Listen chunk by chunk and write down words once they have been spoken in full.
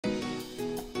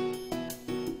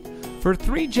For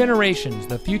 3 generations,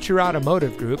 the Future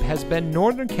Automotive Group has been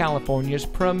Northern California's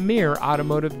premier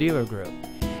automotive dealer group.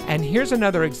 And here's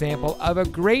another example of a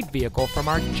great vehicle from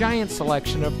our giant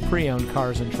selection of pre-owned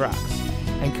cars and trucks.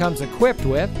 And comes equipped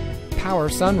with power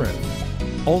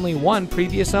sunroof, only 1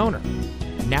 previous owner,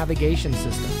 navigation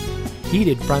system,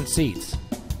 heated front seats,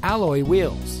 alloy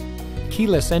wheels,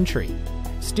 keyless entry,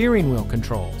 steering wheel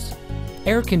controls,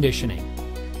 air conditioning,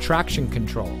 traction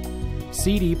control,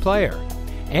 CD player,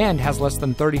 and has less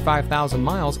than 35,000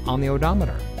 miles on the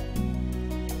odometer.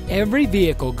 Every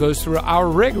vehicle goes through our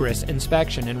rigorous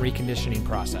inspection and reconditioning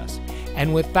process.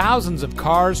 And with thousands of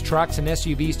cars, trucks, and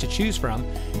SUVs to choose from,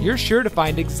 you're sure to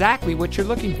find exactly what you're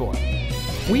looking for.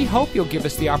 We hope you'll give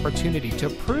us the opportunity to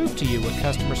prove to you what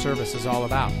customer service is all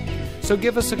about. So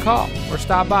give us a call or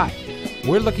stop by.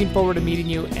 We're looking forward to meeting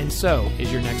you, and so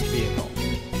is your next vehicle.